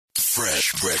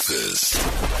Fresh breakfast.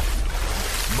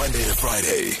 Monday to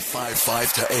Friday,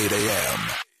 5 to 8 a.m.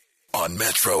 on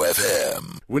Metro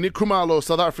FM. Winnie Khumalo,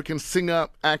 South African singer,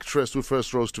 actress who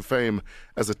first rose to fame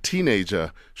as a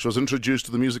teenager. She was introduced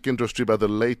to the music industry by the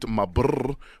late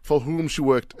Mabr, for whom she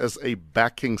worked as a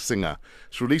backing singer.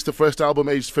 She released the first album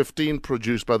aged 15,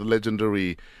 produced by the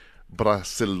legendary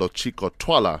Brasilo Chico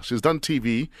Twala. She's done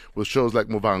TV with shows like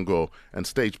Movango and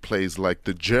stage plays like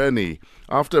The Journey.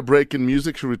 After a break in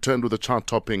music, she returned with a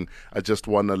chart-topping I Just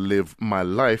Wanna Live My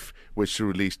Life, which she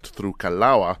released through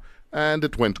Kalawa, and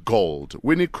it went gold.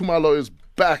 Winnie Khumalo is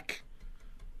back.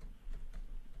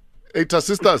 Eta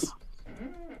sisters.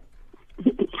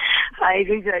 Hi,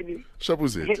 Rijani.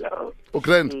 Shabuzit. Hello.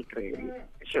 Grand.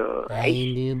 Sure.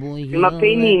 Ayilibuyo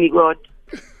Mapeni God.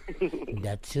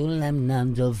 Dathula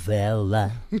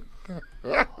mnandovela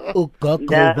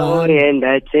Ndawo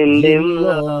yenda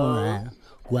tendimlo.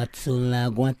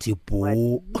 kwathula kwathi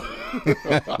bhu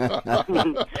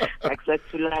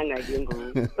Akusathulanga ke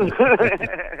ngoku.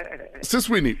 Sis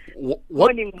Winnie,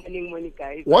 Morning,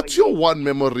 guys. what's your one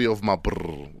memory of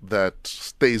Mabr that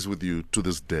stays with you to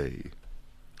this day?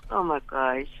 Oh my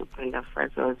gosh, Brenda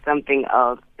first was something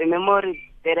else. The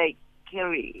memory that I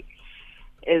carry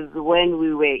is when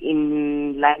we were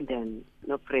in London,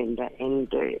 no Brenda, and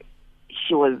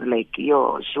she was like, she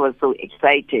was so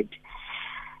excited.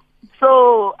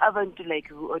 So I went to like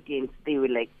the audience, they were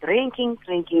like drinking.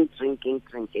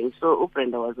 So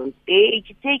Brenda was on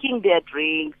stage taking their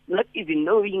drinks, not even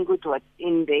knowing what's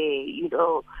in there,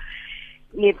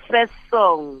 The first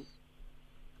song,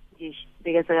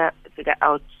 they got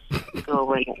out,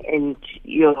 so and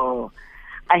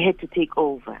I had to take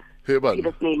over. Hey, man. Give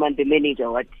us name and the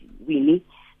manager what Winnie,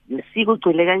 you see go to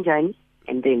Leganjani,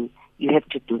 and then you have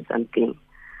to do something.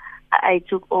 I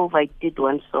took over, I did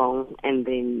one song, and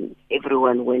then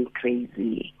everyone went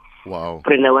crazy. Wow.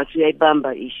 Brenda, what we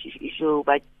bamba issue,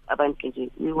 but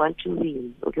we want to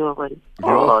win. Okay,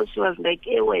 oh, she was like,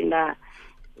 hey,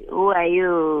 who are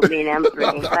you? I'm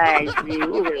playing guys.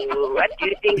 What do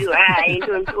you think you are? I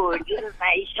don't know. This is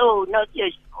my show, not your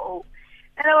show.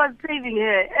 And I was saving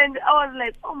her, and I was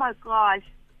like, oh my gosh,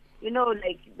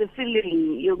 like the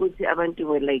feeling you would see Abantu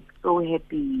were like so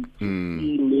happy to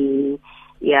see me.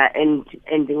 Yeah, and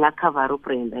the cover up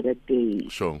that day.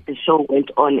 Sure. The show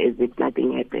went on as if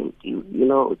nothing happened,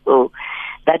 So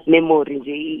that memory,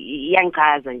 young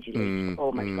cousin, she's like,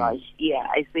 oh my gosh, yeah,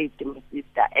 I saved my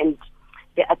sister. And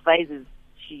the advices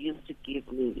she used to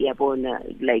give me,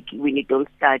 like when you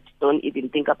don't even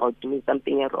think about doing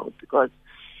something wrong, because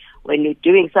when you're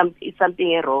doing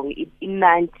something wrong, it's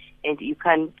immense and you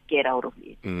can't get out of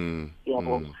it.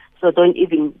 So don't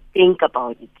even think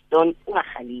about it. Don't.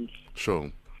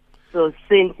 Sure. So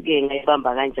since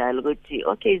ngayibamba kanjalo ukuthi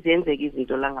okay zenzeke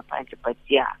izinto la ngaphandle, but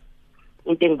yeah,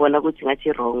 into engibona ukuthi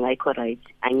ngathi wrong ayikho right,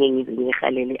 angeke ngize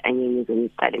ngihalele, angeke ngize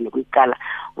ngiqale nokuyiqala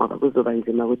ngoba kuzoba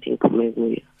nzima ukuthi ngiphume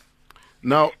kuyo.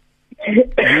 Now,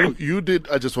 you did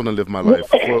I Just Want to Live My Life.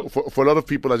 For a lot of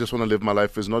people, I Just Want to Live My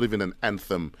Life is not even an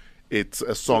anthem. It's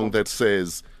a song that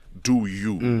says, do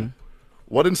you.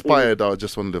 What inspired I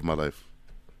Just Want to Live My Life?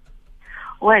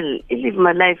 Well, Live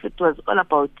My Life, it was all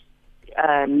about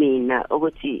me.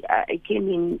 I came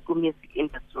in the music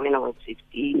industry when I was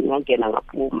 15. Like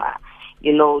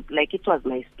it was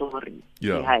my story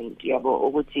behind.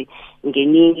 Okay,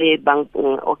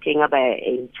 ngaba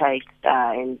a child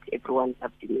star and everyone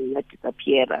loved me. Not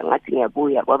disappear. But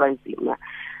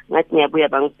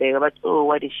oh,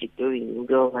 what is she doing?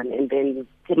 And then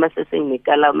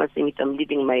I'm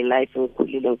living my life in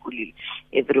Kulil.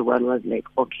 Everyone was like,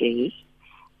 okay.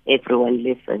 Everyone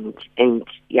listened, and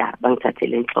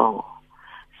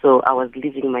so I was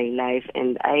living my life,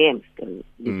 and I am still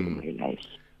living my life.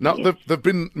 Now, there've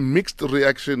been mixed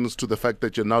reactions to the fact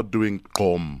that you're now doing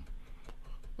Qom.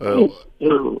 Tell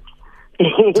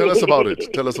us about it.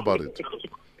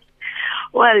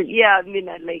 Well, yeah, I'm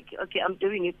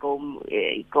doing a Qom,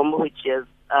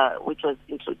 which was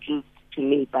introduced to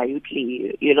me by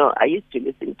Utley. I used to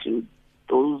listen to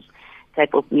those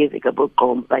type of music about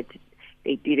Qom, but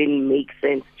they didn't make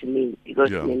sense to me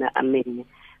because I'm a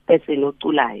person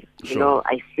who live.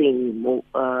 I sing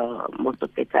most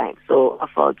of the time. So I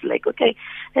felt like, okay,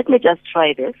 let me just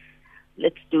try this.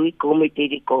 Let's do it. We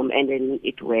did it, and then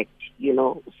it worked.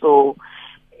 So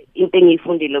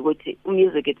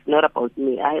music, it's not about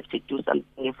me. I have to do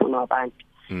something for my band.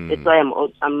 That's why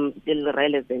I'm still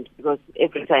relevant, because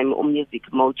every time music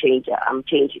I'm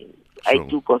changing. Sure. I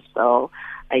do gospel,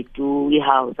 I do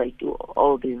house, I do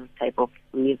all this type of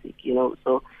music,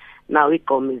 So now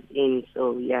Qom is in,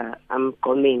 so yeah, I'm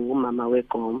coming, Mama, we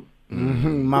come.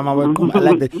 Mama, welcome. I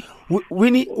like that.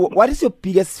 Winnie, what is your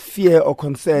biggest fear or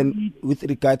concern with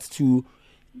regards to,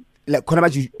 like,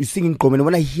 you singing Khumalo, and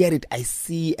when I hear it, I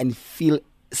see and feel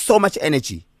so much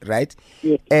energy, right?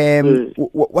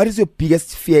 What is your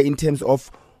biggest fear in terms of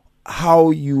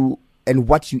how you and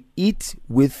what you eat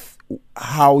with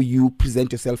how you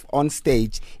present yourself on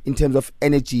stage in terms of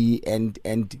energy and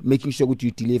making sure that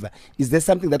you deliver? Is there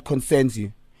something that concerns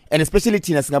you? And especially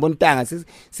Tina Singabontanga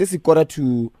says quarter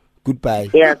to goodbye.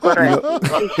 Yeah, correct.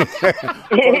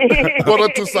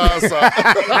 Quarter to Sasa.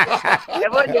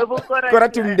 Quarter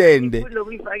to Mdende. You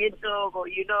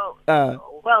know,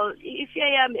 well, if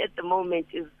I am at the moment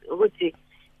is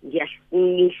yes,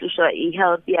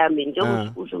 healthy. I mean,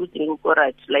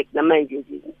 like namanje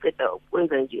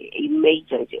a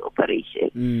major operation.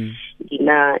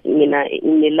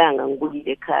 Nilanga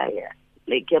ngulile khaya.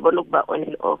 Like yabona ukuba on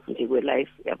and off nje kwe life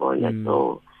yabona.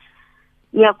 So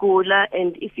ngiyakula,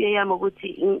 and if I am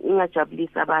ukuthi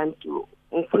ngingajabulisa abantu,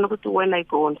 ngifuna ukuthi when I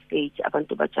go on stage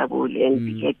abantu bajabule and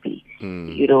be happy.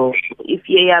 You know, if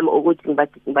I am ukuthi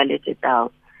ngibalethe down.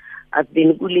 I've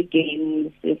been kule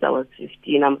game since I was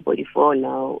 15. I'm 44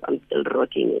 now. I'm still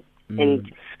rocking it.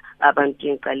 And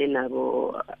abantu ngiqale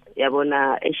nabo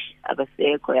yabona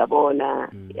abasekho yabona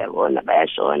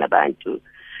bayashona abantu.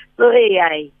 So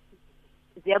hey,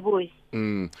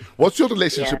 what's your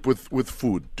relationship with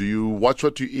food? Do you watch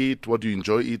what you eat? What do you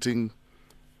enjoy eating?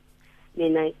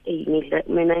 Mina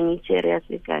serious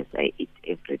because I eat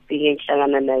everything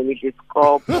enhlangana nayo with this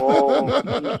kopo.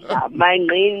 My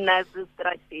main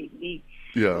strategy.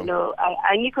 Yeah. You know,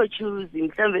 I need to choose.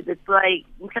 Mhlambe that's why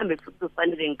mhlambe futhi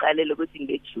kufanele ngiqalele ukuthi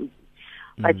ngichoose.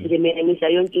 But mina ngisha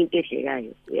yonke into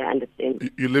ehlekayo. You understand?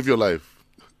 You live your life.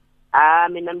 I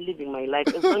mean, I'm living my life.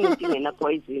 As long as you're not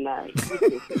poison.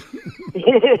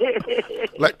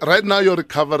 Like right now, you're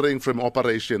recovering from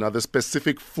operation. Are there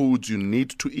specific foods you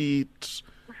need to eat?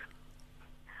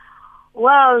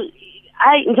 Well,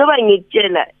 njoba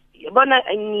ngitshela yabona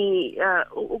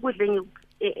ukudla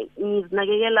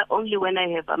ngizinakekela only when I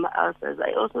have ulcers.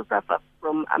 I also suffer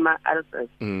from ulcers.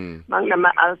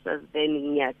 Mangama ulcers then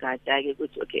ngiyagada ke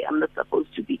ukuthi okay, I'm not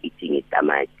supposed to be eating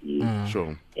itamati.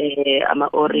 Sure.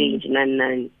 Orange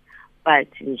nan.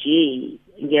 But nje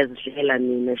ngiyazihlela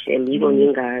mina shem yibo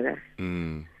ngingaka.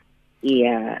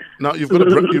 Yeah. Now you've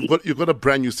got a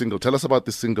brand new single. Tell us about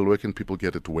this single. Where can people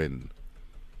get it? When?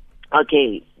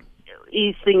 Okay.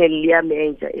 Single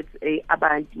liyamenza. It's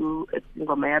abantu, it's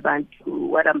ingoma yabantu.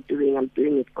 What I'm doing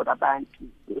it for abantu.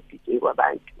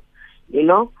 You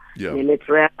know? Yeah.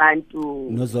 Nemetro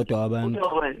yabantu. Nozoto abantu.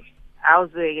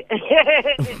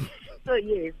 So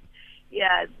yes.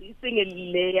 Yeah,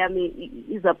 single I mean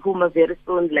is a Puma very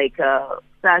soon, like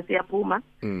Sasia Puma.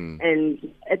 And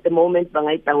at the moment when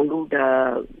I download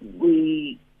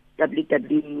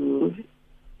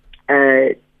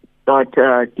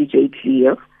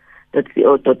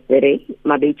www.djclear.co.za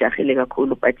mabeja khele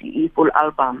kakhulu, but full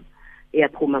album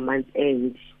Puma month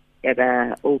end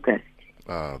August.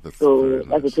 That's so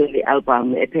that's the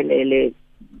album ephelele.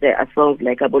 There are songs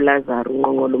like Abulazaru,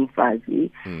 Ngongolo Mfazi.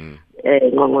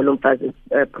 Ngongolo Mfazi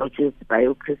produced by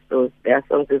Christos. There are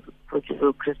songs that produced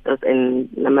by Christos, and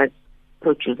Nama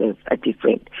producers are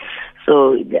different.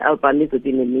 So the album is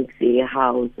within a mix,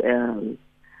 house,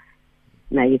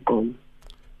 Naikom.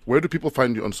 Where do people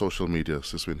find you on social media,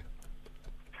 Sis Winnie?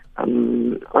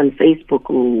 On Facebook,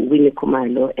 Winnie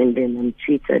Khumalo, and then on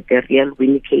Twitter, The Real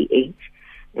Winnie KH,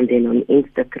 and then on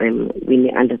Instagram,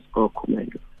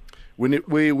 Winnie_Khumalo.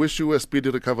 We wish you a speedy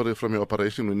recovery from your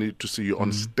operation. We need to see you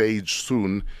on stage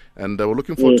soon. And we're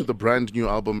looking forward to the brand new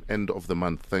album end of the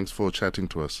month. Thanks for chatting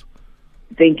to us.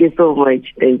 Thank you so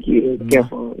much. Thank you.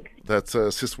 Careful. That's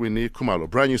Sis Winnie Khumalo.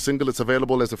 Brand new single. It's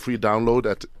available as a free download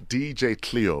at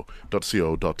djcleo.co.za.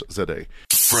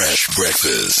 Fresh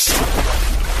breakfast.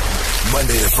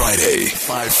 Monday to Friday,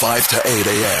 5 to 8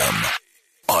 a.m.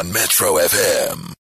 on Metro FM.